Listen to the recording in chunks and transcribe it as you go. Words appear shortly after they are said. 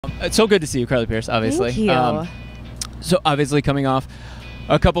It's so good to see you, Carly Pearce, obviously. Thank you. So obviously coming off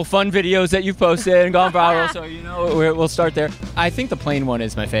a couple fun videos that you've posted and gone viral, so you know we'll start there. I think the plane one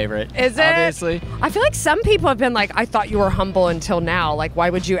is my favorite. Is it? Obviously. I feel like some people have been like, I thought you were humble until now. Like, why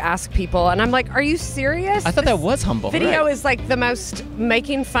would you ask people? And I'm like, are you serious? I thought that was humble. Video right. is like the most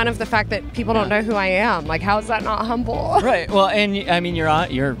making fun of the fact that people don't know who I am. Like, how is that not humble? Right. Well, and I mean, you're on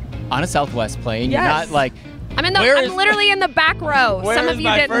a Southwest plane. Yes. You're not like. I'm literally in the back row. Some of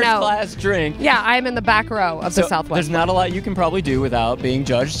you didn't know. First class drink. Yeah, I'm in the back row of the Southwest. There's not a lot you can probably do without being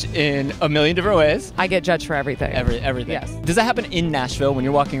judged in a million different ways. I get judged for everything. Everything. Yes. Does that happen in Nashville when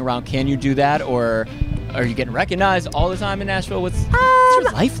you're walking around? Can you do that, or are you getting recognized all the time in Nashville? What's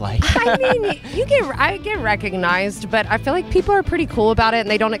your life like? I mean, I get recognized, but I feel like people are pretty cool about it, and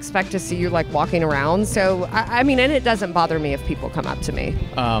they don't expect to see you like walking around. So I mean, and it doesn't bother me if people come up to me.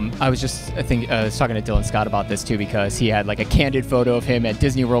 I was talking to Dylan Scott about this too, because he had like a candid photo of him at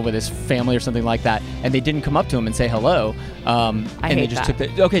Disney World with his family or something like that, and they didn't come up to him and say hello. I hate just that.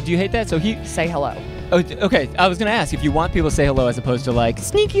 took the. Okay, do you hate that? So he Say hello. Oh, okay. I was gonna ask if you want people to say hello as opposed to like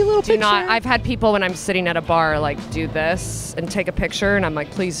sneaky little picture. Do not. I've had people when I'm sitting at a bar like do this and take a picture, and I'm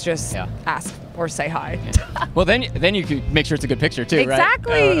like, please just ask or say hi. Yeah. Well, then you can make sure it's a good picture too,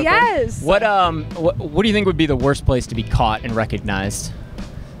 exactly, right? Exactly. Yes. What do you think would be the worst place to be caught and recognized?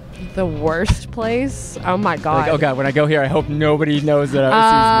 The worst place? Oh my God. Like, oh God, when I go here, I hope nobody knows that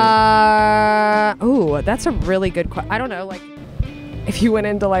I sees me. Ooh, that's a really good question. I don't know, like if you went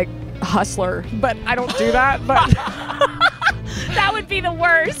into like Hustler, but I don't do that, but that would be the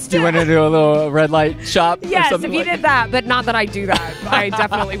worst. You went into a little red light shop? Yes, or something if you did that, but not that I do that. I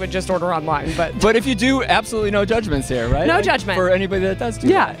definitely would just order online. But if you do, absolutely no judgments here, right? No judgment. For anybody that does do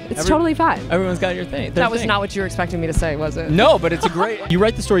that. Yeah, it's totally fine. Everyone's got your thing. That was not what you were expecting me to say, was it? No, but it's a great... You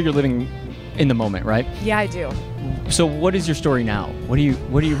write the story you're living in the moment, right? Yeah, I do. So what is your story now? What are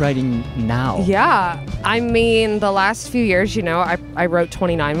you writing now? Yeah, I mean, the last few years, you know, I wrote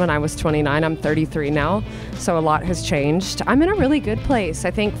 29 when I was 29. I'm 33 now, so a lot has changed. I'm in a really good place.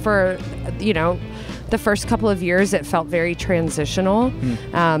 I think for, you know, the first couple of years, it felt very transitional,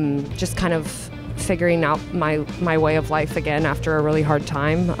 just kind of figuring out my way of life again after a really hard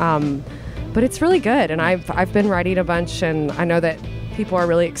time. But it's really good, and I've been writing a bunch, and I know that people are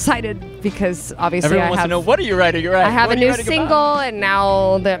really excited because obviously everyone wants to know, what are you writing? You're right. I have a new single, and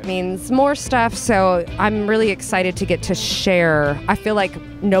now that means more stuff. So I'm really excited to get to share. I feel like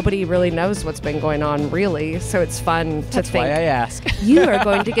nobody really knows what's been going on, really. So it's fun to think. That's why I ask. You are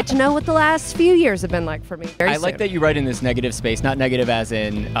going to get to know what the last few years have been like for me. I like that you write in this negative space, not negative as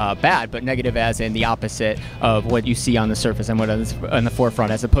in bad, but negative as in the opposite of what you see on the surface and what on the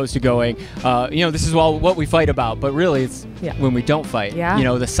forefront, as opposed to going, you know, this is all what we fight about, but really it's when we don't fight. Yeah. You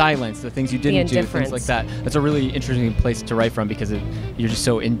know, the silence, the things you didn't do, things like that. That's a really interesting place to write from, because you're just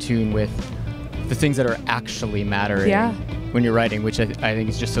so in tune with the things that are actually mattering when you're writing, which I think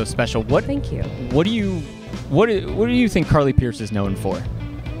is just so special. Thank you. What do you think Carly Pearce is known for?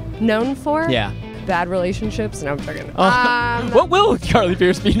 Known for? Yeah. Bad relationships? No, I'm joking. What will Carly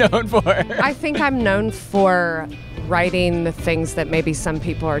Pearce be known for? I think I'm known for writing the things that maybe some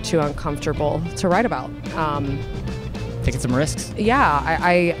people are too uncomfortable to write about. Taking some risks. Yeah,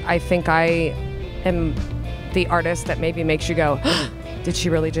 I think I am the artist that maybe makes you go, did she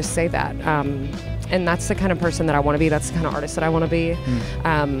really just say that? And that's the kind of person that I want to be. That's the kind of artist that I want to be.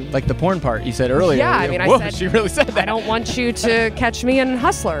 Like the porn part you said earlier. Yeah, I mean, whoa, I said, she really said that. I don't want you to catch me in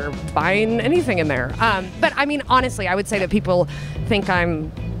Hustler buying anything in there. But I mean, honestly, I would say that people think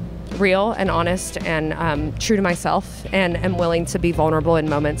I'm real and honest and true to myself, and am willing to be vulnerable in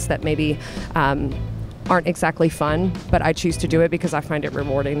moments that maybe aren't exactly fun, but I choose to do it because I find it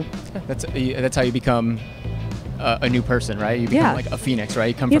rewarding. That's how you become a new person, right? You become like a phoenix, right?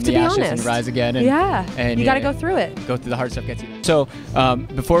 You come from the ashes and rise again. And, and you got to go through it. Go through the hard stuff, gets you there. So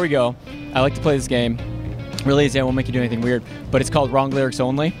before we go, I like to play this game. Really easy. I won't make you do anything weird, but it's called Wrong Lyrics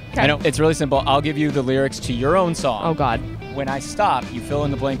Only. Okay. I know it's really simple. I'll give you the lyrics to your own song. Oh God. When I stop, you fill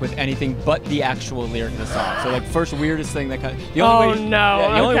in the blank with anything but the actual lyric of the song. So like first weirdest thing that kind of, the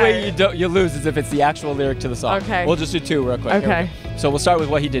only way you lose is if it's the actual lyric to the song. Okay. We'll just do two real quick. Okay. So we'll start with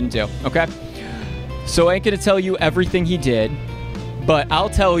what he didn't do. Okay. So I ain't gonna tell you everything he did, but I'll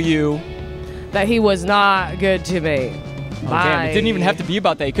tell you that he was not good to me. Oh, damn, it didn't even have to be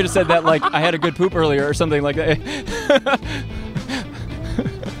about that. You could have said that like I had a good poop earlier or something like that.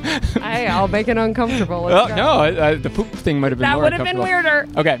 Hey, I'll make it uncomfortable. No, the poop thing might have been more uncomfortable. That would have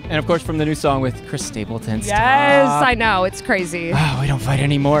been weirder. Okay, and of course from the new song with Chris Stapleton. Yes, I know. It's crazy. We don't fight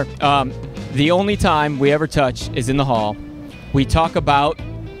anymore. The only time we ever touch is in the hall. We talk about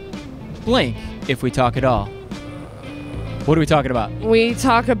blank if we talk at all. What are we talking about? We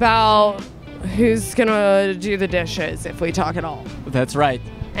talk about who's gonna do the dishes if we talk at all, That's right.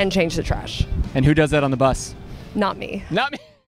 and change the trash. And who does that on the bus? Not me. Not me.